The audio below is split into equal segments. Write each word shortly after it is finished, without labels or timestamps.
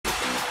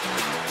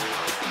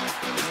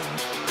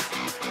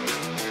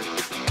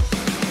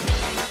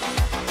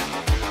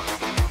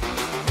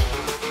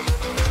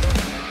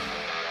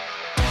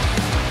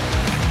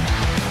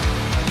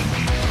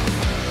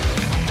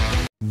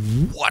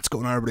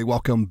going on, everybody?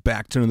 Welcome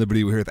back to another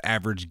video here with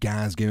Average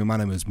Guys Gaming. My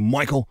name is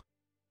Michael.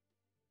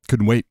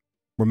 Couldn't wait.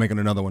 We're making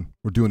another one.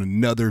 We're doing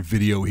another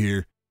video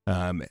here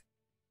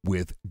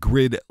with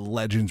Grid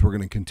Legends. We're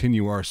going to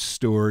continue our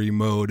story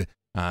mode,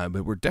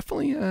 but we're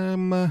definitely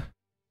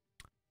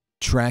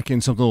tracking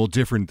something a little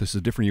different. This is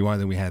a different UI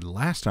than we had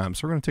last time,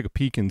 so we're going to take a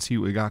peek and see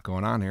what we got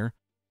going on here.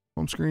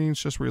 Home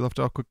screen's just where you left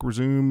off. Quick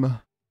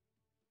resume.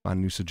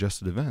 Find new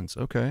suggested events.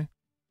 Okay.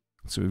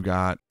 So we've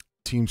got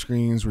team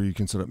screens where you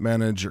can set up,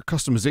 manage your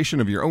customization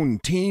of your own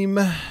team.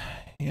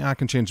 Yeah, I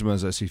can change them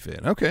as I see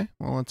fit. Okay,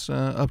 well, let's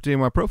update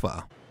my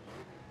profile.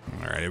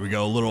 All right, here we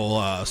go. A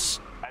little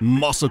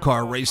muscle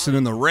car racing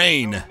in the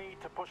rain. No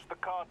need to push the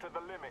car to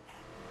the limits.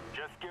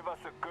 Just give us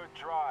a good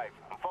drive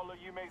and follow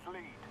Yume's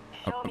lead.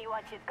 Show me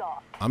what you've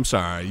got. I'm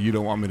sorry, you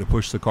don't want me to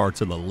push the car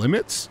to the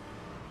limits?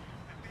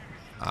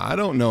 I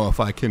don't know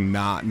if I can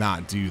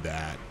not do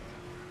that.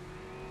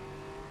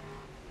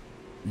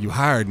 You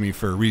hired me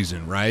for a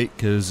reason, right?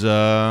 Because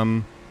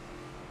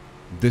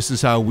this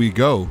is how we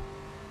go.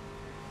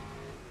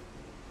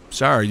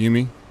 Sorry,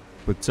 Yumi,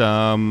 but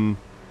I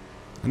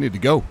need to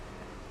go.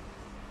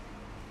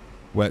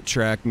 Wet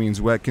track means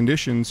wet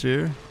conditions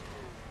here.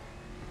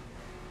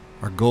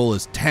 Our goal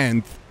is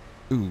 10th.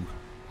 Ooh.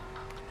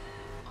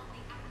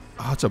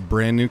 Oh, it's a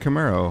brand new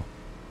Camaro.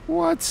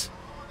 What?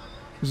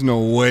 There's no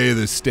way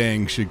the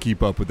Stang should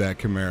keep up with that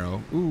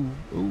Camaro. Ooh,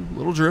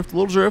 little drift,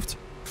 little drift.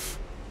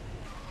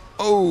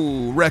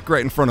 Oh, wreck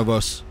right in front of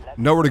us.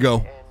 Nowhere to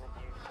go.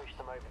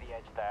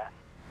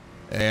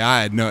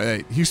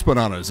 Hey, he spun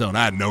on his own.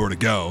 I had nowhere to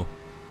go.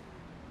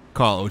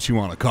 Call it what you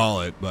want to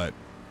call it, but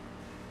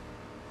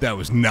that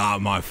was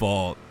not my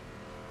fault.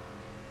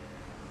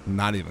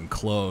 Not even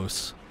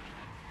close.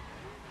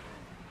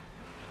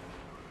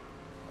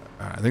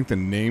 I think the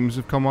names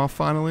have come off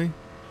finally.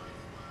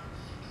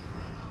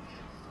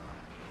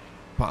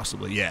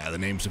 Possibly, yeah, the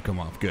names have come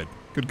off. Good.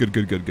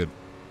 Good.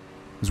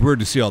 It's weird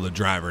to see all the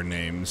driver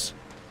names.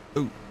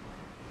 Ooh.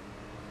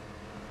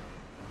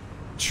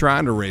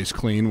 Trying to race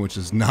clean, which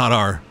is not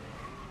our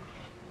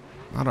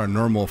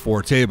normal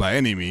forte by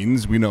any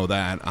means. We know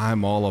that.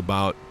 I'm all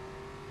about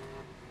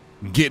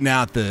getting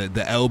out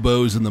the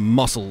elbows and the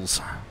muscles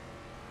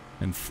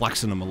and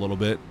flexing them a little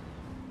bit.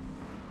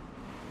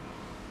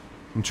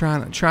 I'm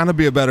trying to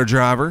be a better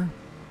driver.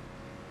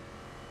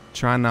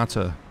 Trying not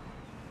to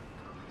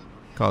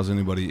cause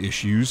anybody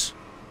issues.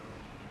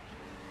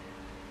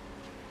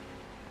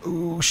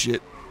 Ooh,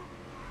 shit.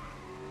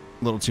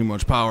 A little too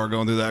much power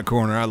going through that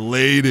corner. I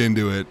laid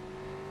into it.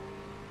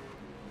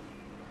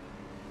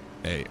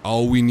 Hey,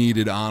 all we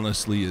needed,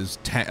 honestly, is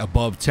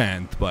above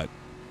 10th, but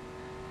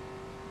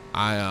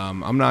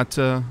I'm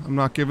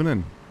not giving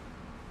in.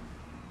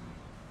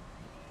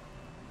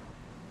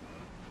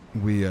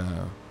 We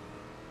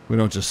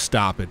don't just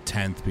stop at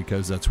 10th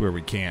because that's where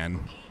we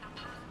can.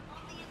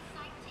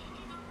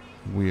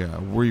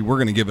 We're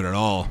gonna give it at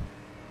all.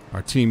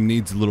 Our team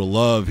needs a little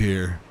love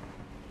here.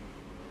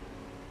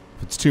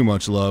 If it's too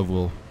much love,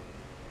 we'll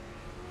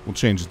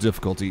change the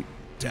difficulty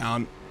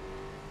down.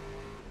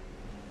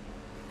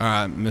 All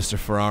right, Mr.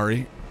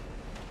 Ferrari,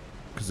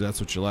 because that's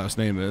what your last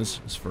name is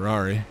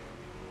Ferrari.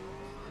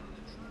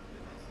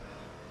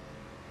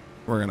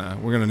 We're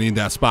gonna need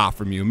that spot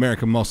from you.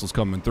 American Muscle's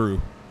coming through.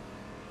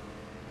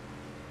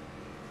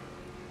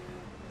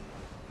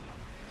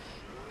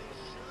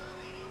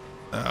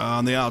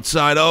 On the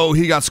outside, oh,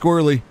 he got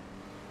squirrely,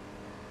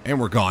 and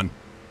we're gone.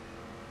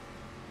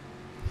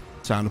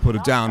 Time to put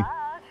it down.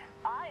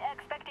 I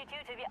expected you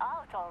to be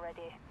out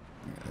already.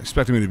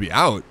 Expecting me to be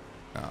out?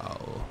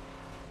 Oh.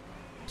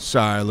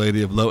 Sorry,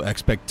 lady of low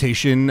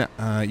expectation.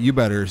 You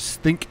better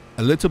think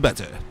a little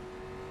better.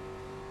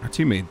 Our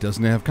teammate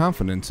doesn't have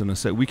confidence in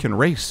us that we can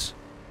race.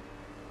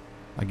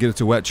 I get it's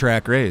a wet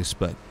track race,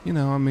 but, you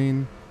know, I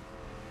mean...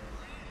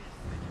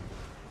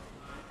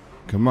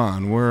 Come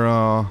on, we're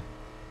on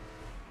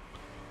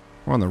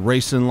the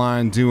racing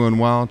line doing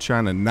well,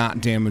 trying to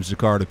not damage the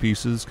car to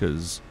pieces,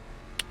 because...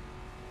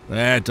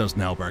 that doesn't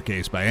help our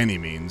case by any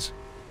means.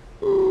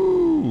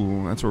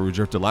 Ooh, that's where we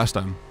drifted last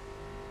time.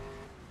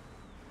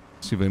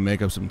 See if we can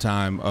make up some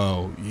time.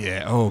 Oh,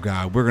 yeah. Oh,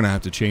 God. We're going to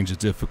have to change the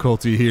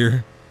difficulty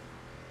here.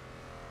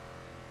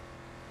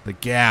 The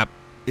gap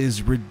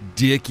is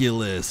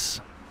ridiculous.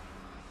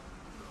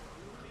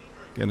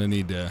 Gonna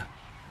need to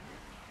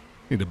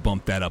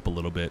bump that up a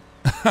little bit,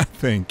 I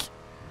think.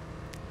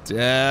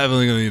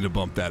 Definitely going to need to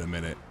bump that a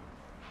minute.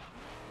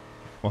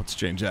 Let's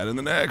change that in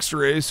the next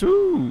race.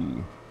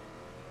 Ooh.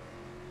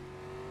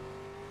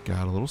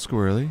 Got a little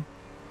squirrely.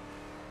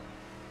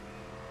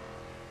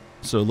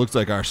 So it looks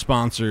like our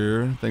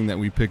sponsor thing that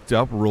we picked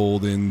up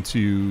rolled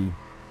into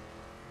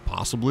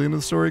possibly into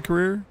the story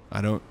career.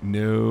 I don't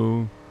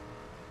know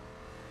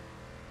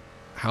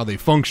how they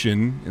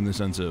function in the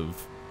sense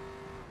of,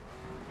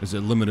 is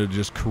it limited to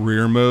just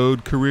career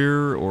mode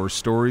career or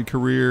story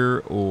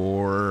career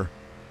or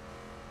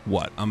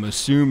what? I'm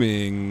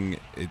assuming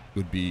it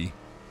would be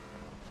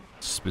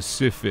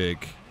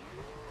specific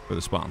for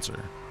the sponsor,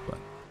 but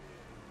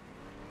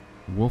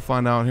we'll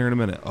find out here in a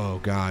minute. Oh,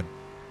 God.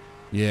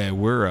 Yeah,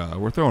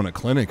 we're throwing a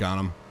clinic on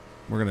them.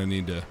 We're gonna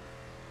need to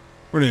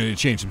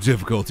change some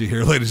difficulty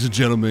here, ladies and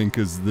gentlemen,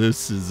 because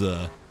this is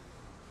a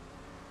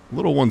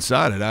little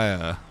one-sided.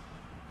 I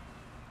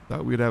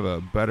thought we'd have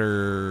a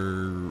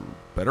better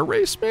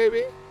race,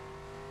 maybe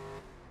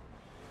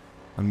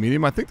on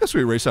medium. I think that's what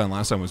we raced on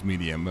last time was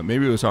medium, but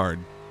maybe it was hard.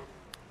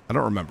 I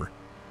don't remember.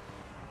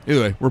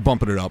 Either way, we're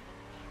bumping it up.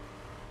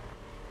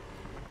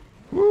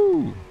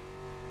 Woo!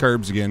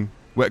 Curbs again.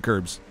 Wet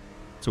curbs.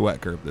 It's a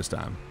wet curb this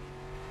time.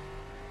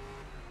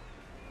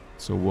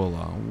 So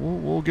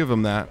we'll give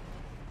them that.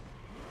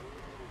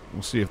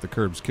 We'll see if the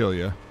curbs kill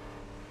you.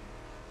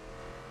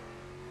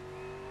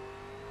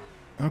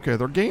 Okay,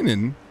 they're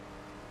gaining.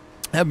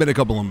 Have been a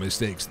couple of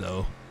mistakes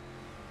though.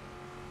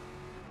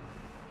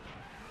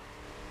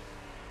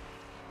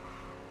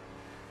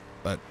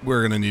 But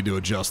we're gonna need to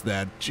adjust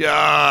that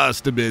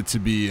just a bit to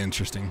be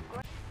interesting.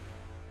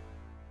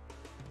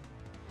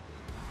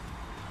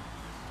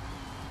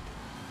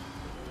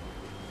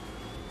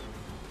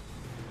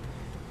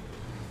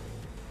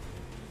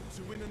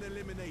 To win an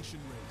elimination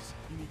race,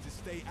 you need to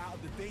stay out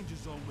of the danger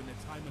zone when the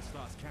timer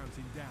starts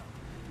counting down.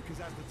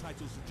 Because as the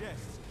title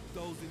suggests,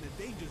 those in the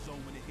danger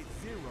zone when it hits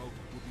 0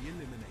 will be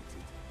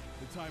eliminated.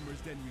 The timer is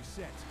then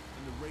reset,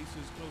 and the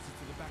racers closest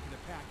to the back of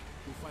the pack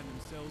will find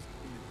themselves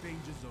in the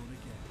danger zone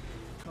again.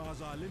 Cars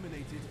are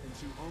eliminated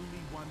until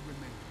only one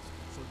remains,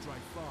 so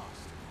drive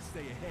fast,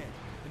 stay ahead,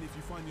 and if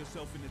you find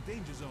yourself in the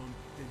danger zone,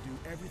 then do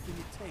everything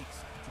it takes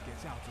to get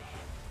out of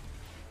it.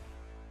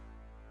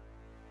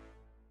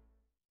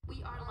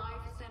 We are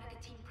live,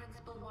 Seneca Team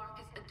Principal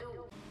Marcus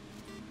Ado.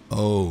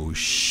 Oh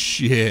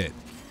shit.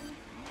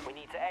 We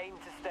need to aim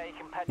to stay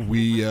competitive.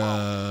 We That's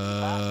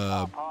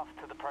our path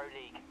to the Pro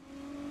League.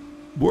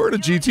 we're in a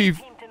You're GT.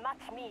 the team to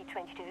match me,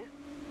 22.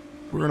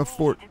 We're in a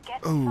fort.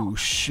 Oh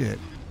shit.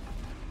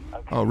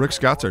 Okay, Oh, Rick so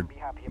Scott's I our wouldn't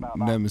be happy about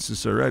that.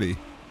 nemesis already.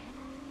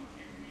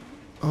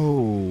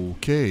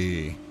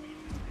 Okay.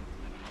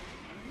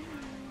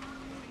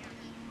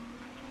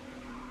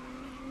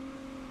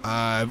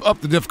 I've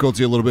upped the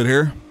difficulty a little bit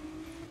here.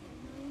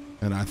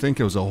 And I think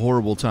it was a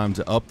horrible time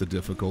to up the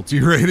difficulty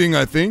rating,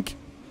 I think.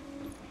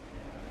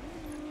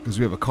 Because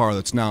we have a car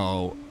that's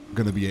now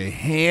going to be a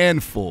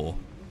handful.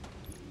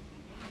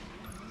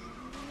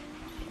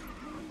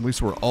 At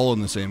least we're all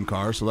in the same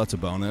car, so that's a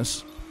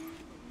bonus.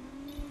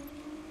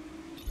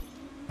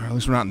 Or at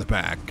least we're not in the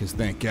back, because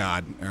thank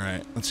God.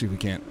 Alright, let's see if we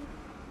can't.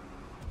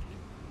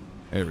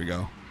 There we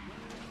go.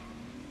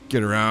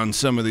 Get around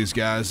some of these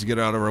guys to get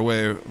out of our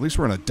way. At least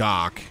we're in a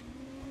dock.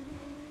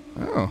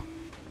 Oh.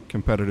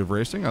 Competitive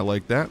racing, I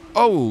like that.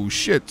 Oh,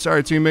 shit.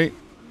 Sorry, teammate.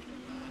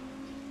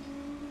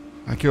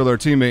 I killed our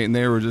teammate, and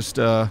they were just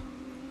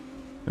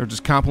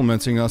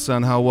complimenting us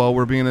on how well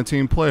we're being a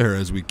team player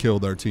as we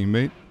killed our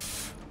teammate.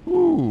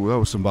 Ooh, that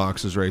was some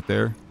boxes right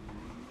there.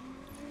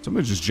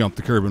 Somebody just jumped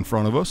the curb in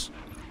front of us.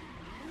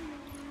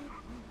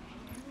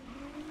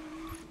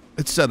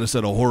 It set us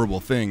at a horrible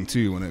thing,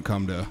 too, when it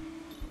come to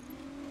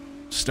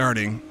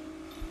starting.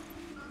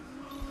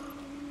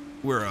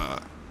 We're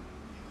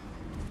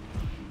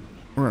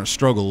going to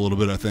struggle a little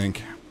bit, I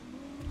think.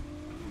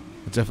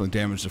 It definitely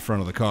damaged the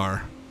front of the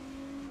car.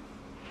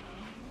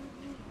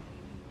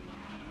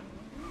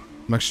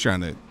 I'm actually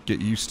trying to get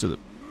used to the...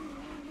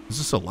 Is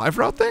this a live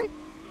route thing?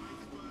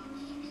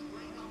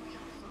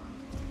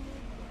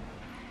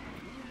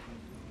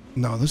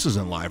 No, this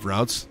isn't live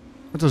routes.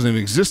 That doesn't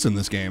even exist in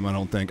this game, I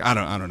don't think. I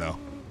don't know.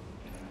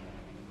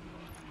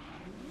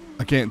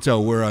 I can't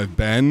tell where I've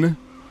been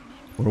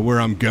or where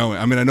I'm going.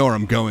 I mean, I know where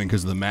I'm going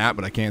because of the map,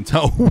 but I can't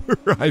tell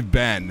where I've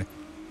been.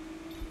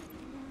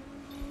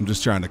 I'm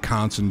just trying to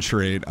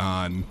concentrate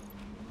on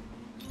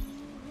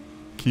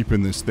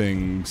keeping this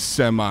thing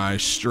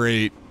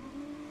semi-straight.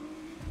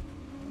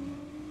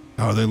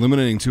 Oh, are they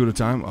eliminating 2 at a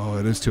time? Oh,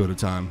 it is 2 at a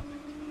time.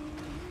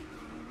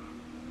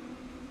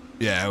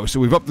 Yeah, so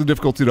we've upped the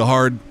difficulty to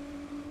hard.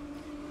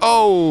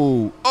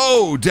 Oh!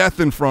 Oh, death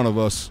in front of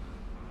us.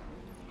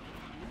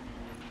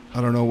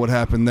 I don't know what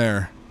happened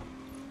there.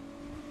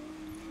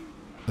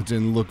 That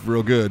didn't look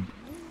real good.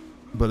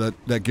 But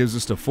that gives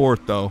us to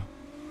 4th, though.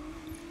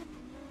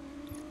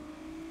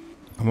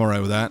 I'm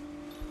alright with that.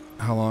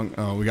 How long?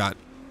 Oh, we got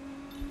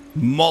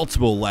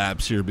multiple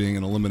laps here being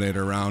an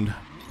eliminator round.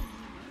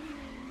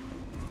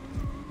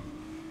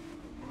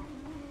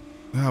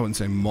 I wouldn't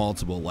say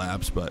multiple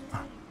laps, but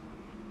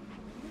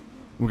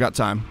we got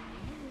time.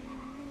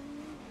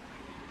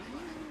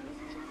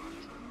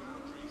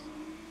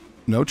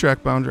 No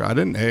track boundary. I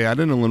didn't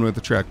eliminate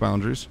the track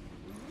boundaries.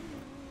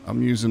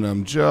 I'm using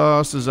them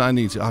just as I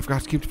need to. I've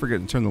got to keep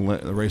forgetting to turn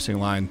the racing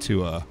line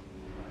to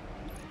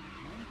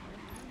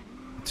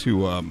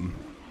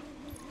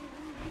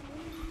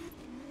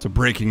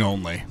braking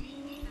only.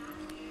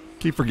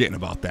 Keep forgetting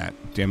about that.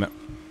 Damn it.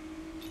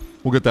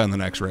 We'll get that in the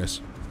next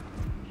race.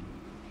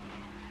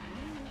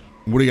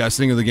 What do you guys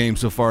think of the game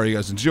so far? Are you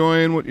guys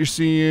enjoying what you're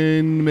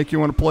seeing? Make you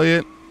want to play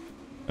it?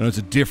 I know it's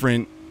a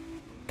different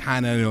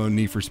kind of,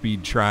 Need for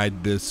Speed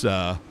tried this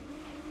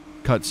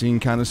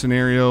cutscene kind of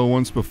scenario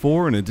once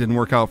before, and it didn't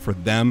work out for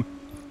them.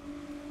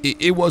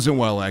 it wasn't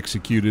well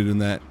executed in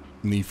that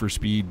Need for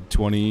Speed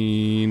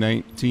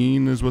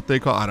 2019 is what they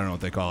call. I don't know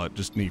what they call it.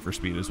 Just Need for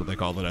Speed is what they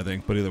called it, I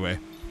think. But either way,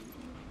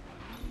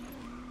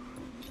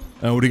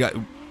 what do you got?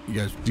 Do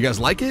you guys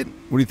like it?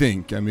 What do you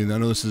think? I mean, I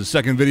know this is the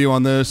second video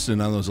on this,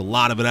 and I know there's a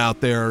lot of it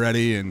out there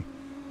already, and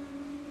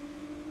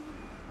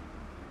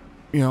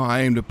you know,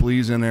 I aim to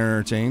please and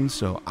entertain,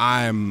 so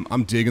I'm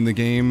digging the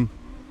game.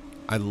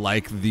 I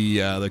like the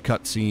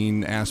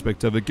cutscene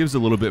aspect of it. Gives a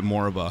little bit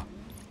more of a,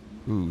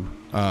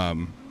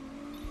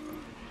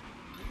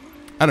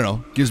 I don't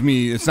know. Gives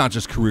me, it's not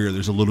just career.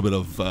 There's a little bit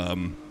of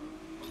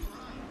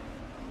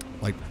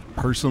like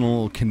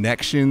personal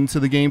connection to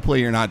the gameplay.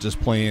 You're not just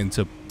playing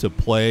to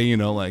play. You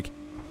know, like,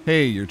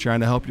 hey, you're trying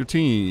to help your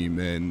team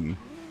and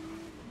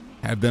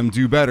have them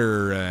do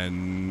better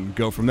and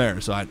go from there.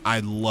 So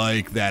I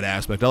like that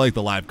aspect. I like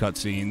the live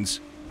cutscenes.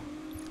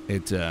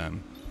 It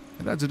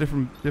adds a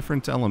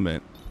different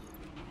element.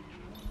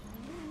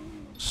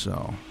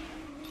 So,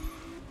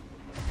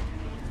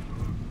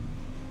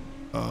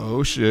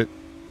 oh shit!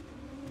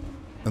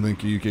 I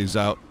think UK's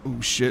out. Oh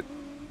shit!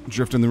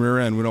 Drifting the rear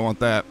end. We don't want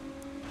that.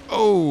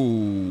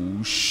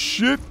 Oh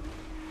shit!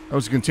 That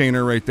was a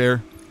container right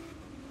there.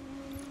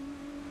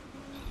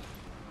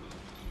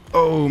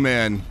 Oh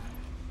man.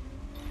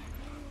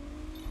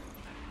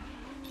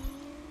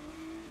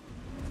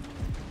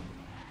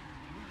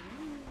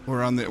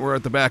 We're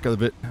at the back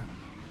of it.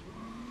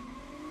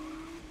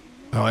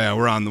 Oh yeah,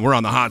 we're on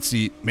the hot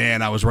seat.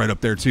 Man, I was right up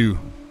there too.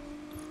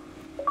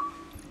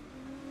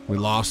 We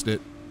lost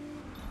it.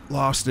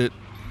 Lost it.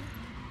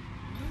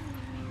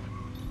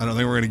 I don't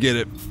think we're gonna get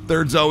it.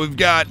 Third's all we've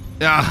got.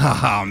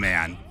 Oh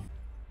man.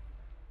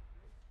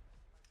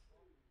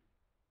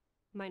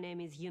 My name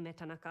is Yume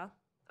Tanaka.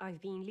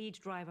 I've been lead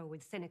driver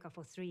with Seneca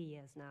for 3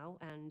 years now,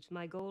 and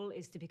my goal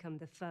is to become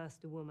the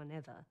first woman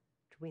ever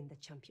to win the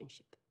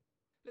championship.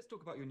 Let's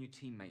talk about your new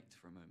teammate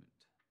for a moment.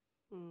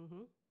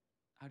 Mm-hmm.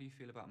 How do you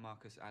feel about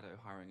Marcus Addo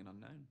hiring an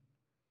unknown?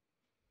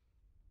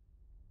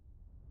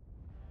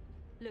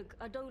 Look,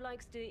 Addo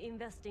likes to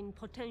invest in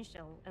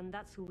potential, and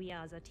that's who we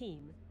are as a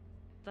team.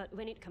 But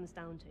when it comes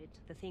down to it,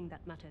 the thing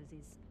that matters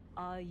is,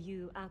 are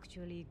you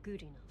actually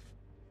good enough?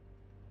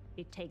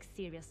 It takes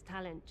serious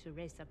talent to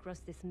race across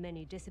this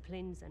many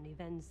disciplines and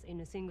events in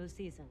a single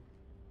season.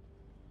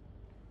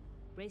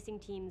 Racing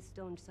teams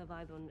don't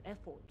survive on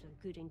effort or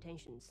good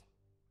intentions.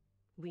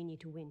 We need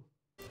to win.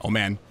 Oh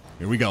man,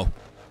 here we go.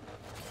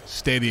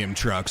 Stadium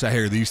trucks. I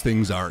hear these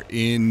things are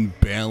in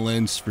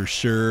balance for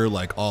sure,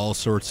 like all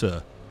sorts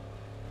of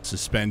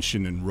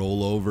suspension and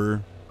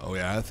rollover. Oh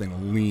yeah, that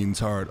thing leans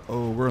hard.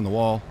 Oh, we're on the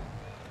wall.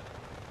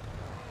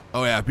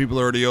 Oh yeah, people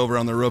are already over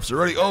on the roofs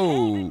already.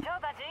 Oh!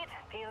 Job at it.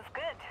 Feels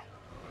good.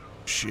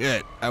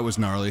 Shit, that was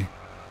gnarly.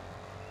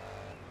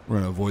 We're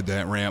gonna avoid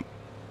that ramp.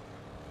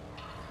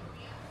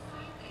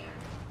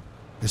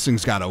 This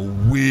thing's got a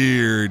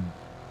weird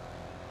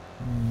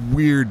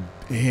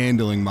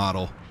handling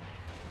model.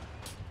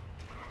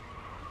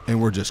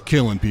 And we're just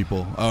killing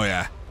people. Oh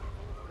yeah.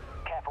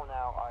 Careful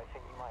now, I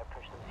think you might have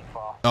pushed them too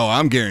far. Oh,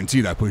 I'm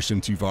guaranteed I pushed him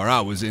too far.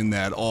 I was in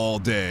that all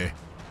day.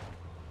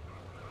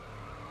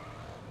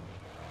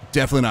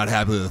 Definitely not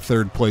happy with the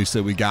third place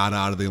that we got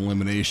out of the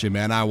elimination,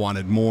 man. I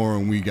wanted more,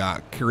 and we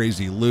got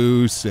crazy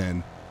loose,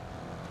 and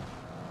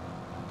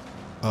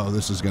oh,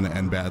 this is going to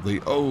end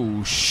badly.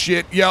 Oh,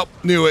 shit. Yep,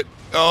 knew it.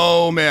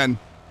 Oh, man.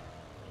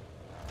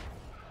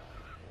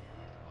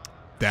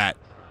 That.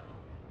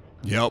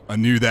 Yep, I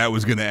knew that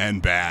was going to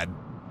end bad.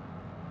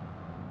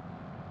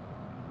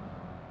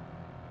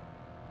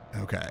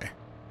 Okay.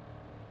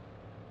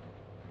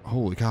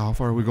 Holy cow, how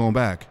far are we going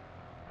back?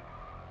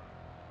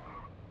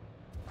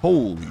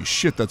 Holy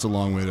shit, that's a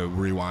long way to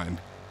rewind.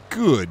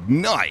 Good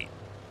night.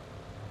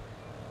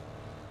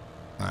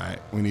 Alright,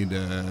 we need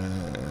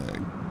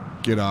to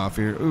get off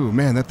here. Ooh,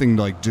 man, that thing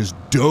like just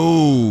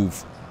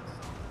dove.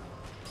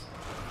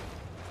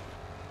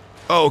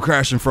 Oh,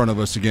 crash in front of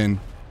us again.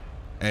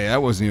 Hey,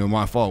 that wasn't even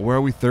my fault. Where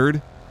are we?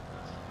 Third?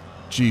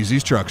 Jeez,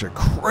 these trucks are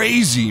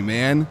crazy,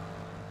 man.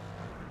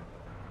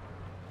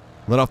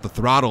 Let off the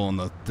throttle and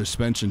the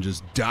suspension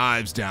just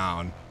dives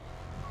down.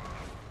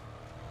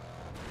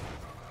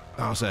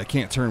 Honestly, I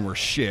can't turn worth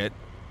shit,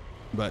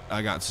 but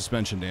I got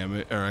suspension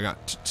damage, or I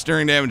got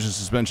steering damage and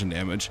suspension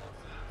damage.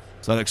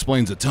 So that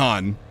explains a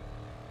ton.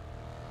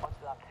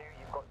 Onto lap 2,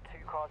 you've got 2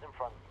 cars in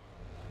front.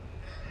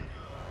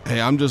 Hey,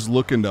 I'm just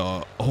looking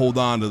to hold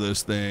on to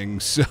this thing,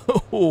 so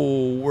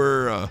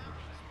we'll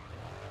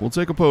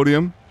take a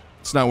podium.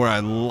 It's not where I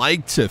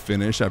like to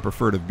finish. I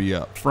prefer to be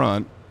up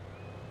front.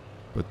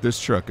 But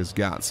this truck has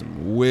got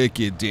some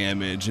wicked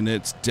damage, and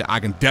I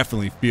can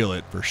definitely feel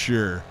it for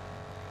sure.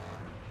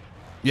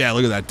 Yeah,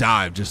 look at that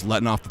dive, just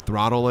letting off the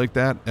throttle like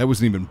that. That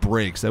wasn't even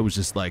brakes. That was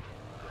just like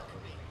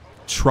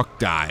truck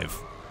dive.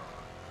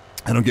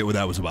 I don't get what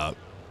that was about.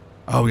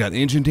 Oh, we got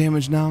engine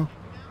damage now?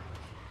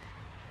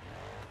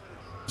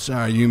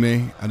 Sorry,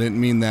 Yume. I didn't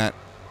mean that.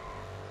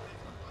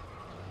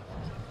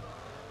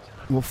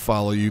 We'll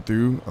follow you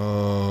through.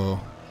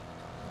 Oh.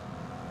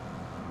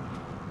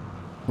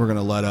 We're going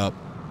to let up.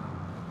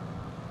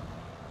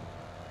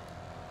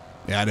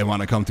 Yeah, I didn't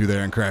want to come through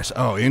there and crash.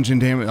 Oh, engine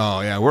damage.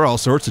 Oh, yeah, we're all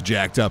sorts of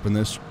jacked up in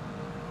this.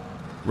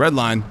 Red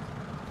line.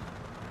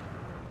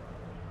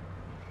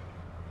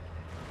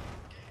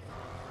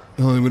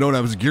 The only thing we don't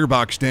have is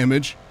gearbox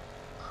damage.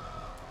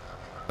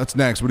 That's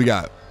next. What do you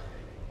got?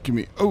 Give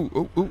me. Oh.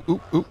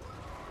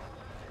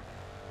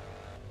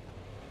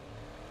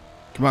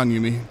 Come on,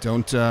 Yumi.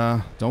 Don't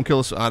kill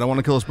us. I don't want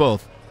to kill us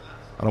both.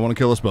 I don't want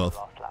to kill us both.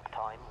 Last lap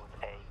time was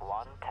a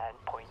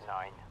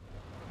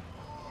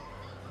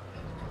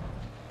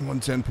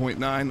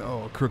 1:10.9. 110.9.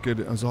 Oh, crooked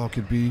as all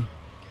could be.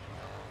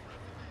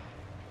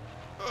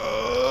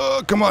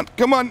 Come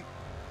on.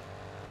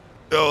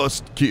 Oh,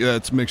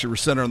 let's make sure we're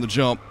center on the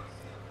jump.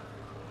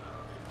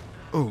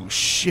 Oh,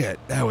 shit.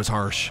 That was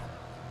harsh.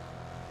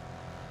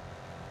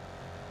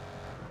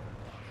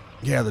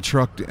 Yeah, the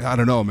truck, I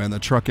don't know, man. The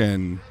truck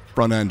and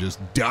front end just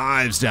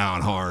dives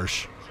down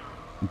harsh.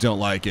 Don't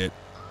like it.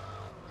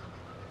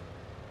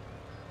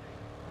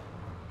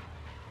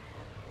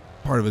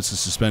 Part of it's the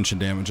suspension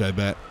damage, I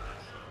bet.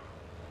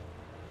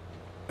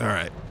 All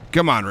right.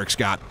 Come on, Rick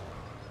Scott.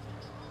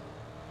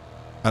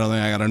 I don't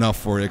think I got enough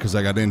for you because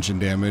I got engine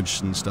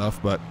damage and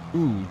stuff, but...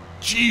 Ooh,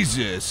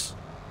 Jesus.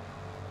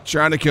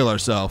 Trying to kill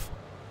ourselves.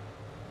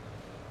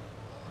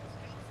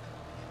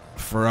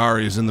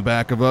 Ferrari's in the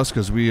back of us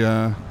because we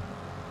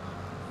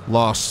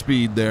lost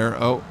speed there.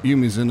 Oh,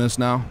 Yumi's in this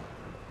now.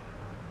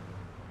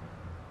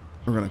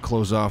 We're going to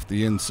close off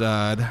the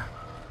inside.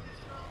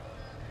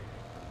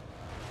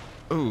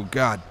 Oh,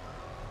 God.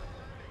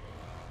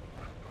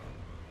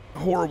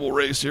 Horrible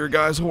race here,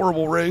 guys.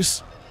 Horrible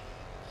race.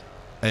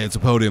 Hey, it's a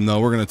podium, though.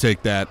 We're going to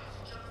take that.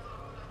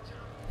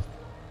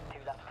 2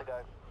 laps to go.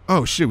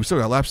 Oh, shit. We still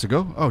got laps to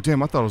go? Oh,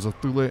 damn. I thought it was a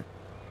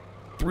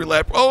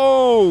 3-lap.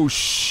 Oh,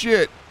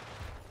 shit.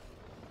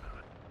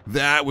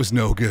 That was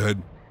no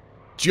good.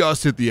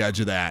 Just hit the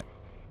edge of that.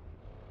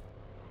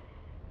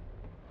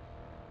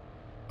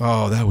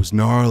 Oh, that was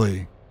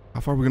gnarly.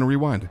 How far are we going to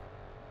rewind?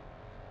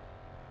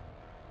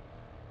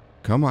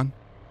 Come on.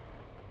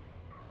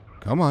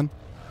 Come on.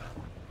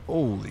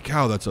 Holy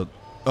cow, that's a...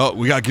 Oh,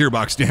 we got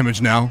gearbox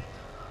damage now.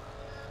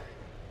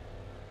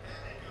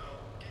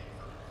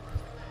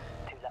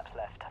 2 laps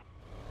left.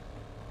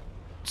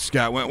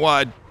 Scott went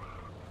wide.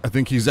 I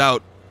think he's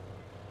out.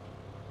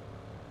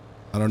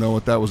 I don't know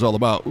what that was all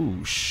about.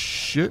 Ooh,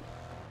 shit.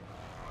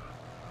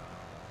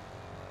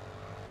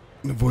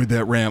 Avoid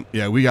that ramp.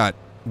 Yeah, we got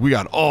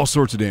all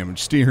sorts of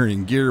damage.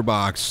 Steering,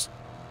 gearbox,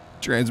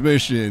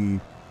 transmission,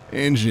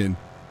 engine.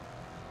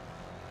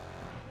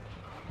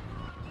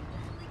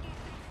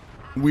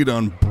 We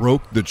done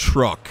broke the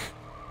truck.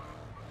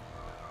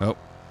 Oh,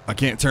 I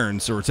can't turn,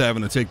 so it's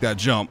having to take that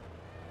jump.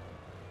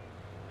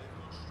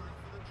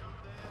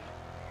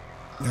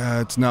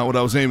 It's not what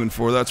I was aiming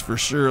for, that's for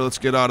sure. Let's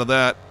get out of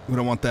that. We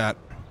don't want that.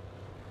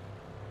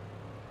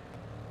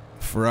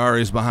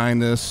 Ferrari's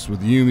behind us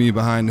with Yumi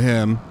behind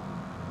him.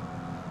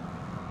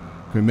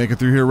 Can we make it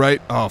through here right?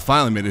 Oh,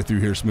 finally made it through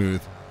here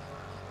smooth.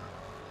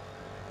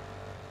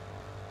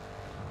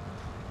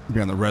 We'll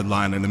be on the red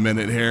line in a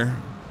minute here.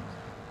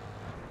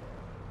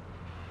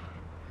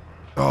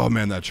 Oh,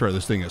 man, that truck,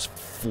 this thing is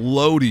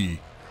floaty.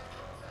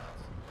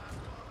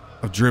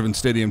 I've driven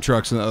stadium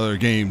trucks in other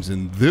games,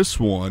 and this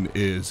one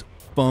is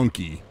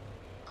funky.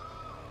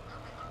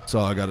 That's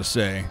all I got to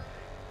say.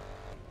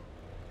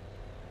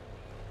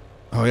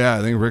 Oh, yeah,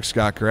 I think Rick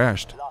Scott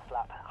crashed. Last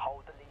lap.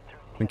 Hold the lead through.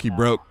 I think he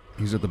broke.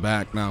 He's at the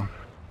back now.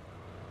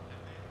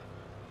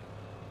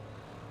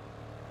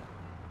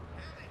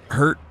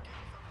 Hurt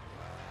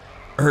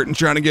and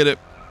trying to get it.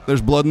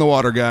 There's blood in the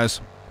water, guys.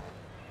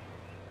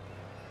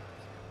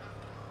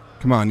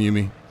 Come on,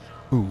 Yumi.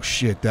 Oh,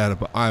 shit.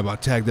 I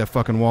about tagged that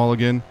fucking wall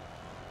again.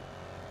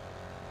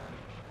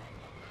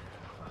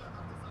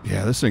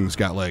 Yeah, this thing's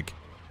got like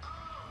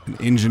an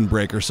engine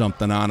brake or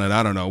something on it.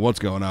 I don't know what's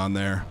going on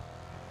there.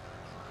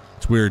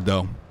 It's weird,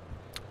 though.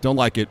 Don't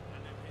like it.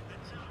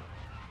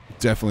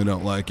 Definitely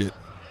don't like it.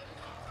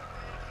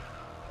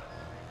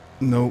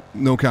 No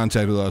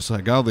contact with us.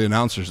 Like all the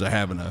announcers are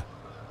having a...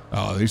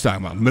 Oh, he's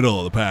talking about middle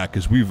of the pack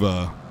because we've...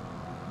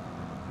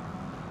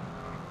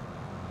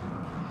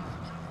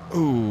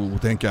 Oh,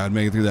 thank God,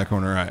 make it through that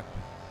corner. All right.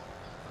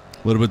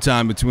 A little bit of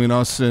time between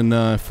us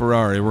and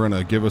Ferrari. We're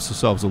going to give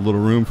ourselves a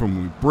little room from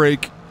when we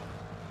break.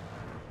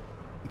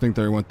 I think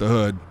there went the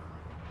hood.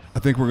 I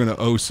think we're going to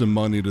owe some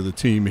money to the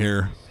team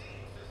here.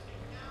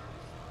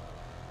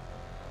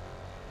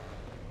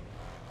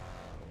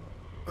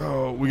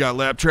 Oh, we got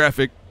lap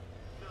traffic.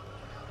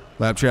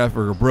 Lap traffic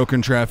or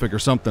broken traffic or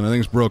something. I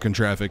think it's broken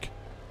traffic.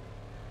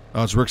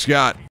 Oh, it's Rick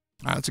Scott.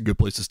 That's a good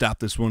place to stop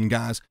this one,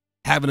 guys.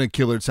 Having a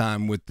killer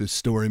time with this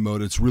story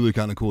mode. It's really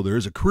kind of cool. There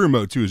is a career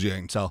mode, too, as you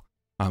can tell.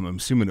 I'm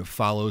assuming it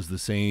follows the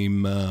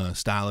same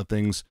style of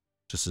things,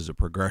 just as a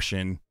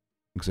progression.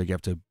 Looks like you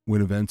have to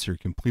win events or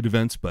complete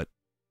events, but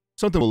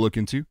something we'll look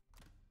into.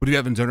 But if you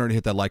haven't done already,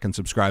 hit that like and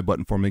subscribe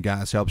button for me,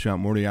 guys. Helps you out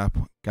more than you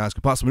guys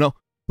could possibly know.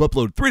 We'll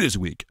upload 3 days a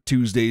week,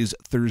 Tuesdays,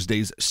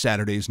 Thursdays,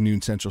 Saturdays,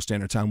 noon Central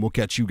Standard Time. We'll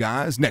catch you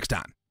guys next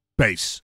time. Peace.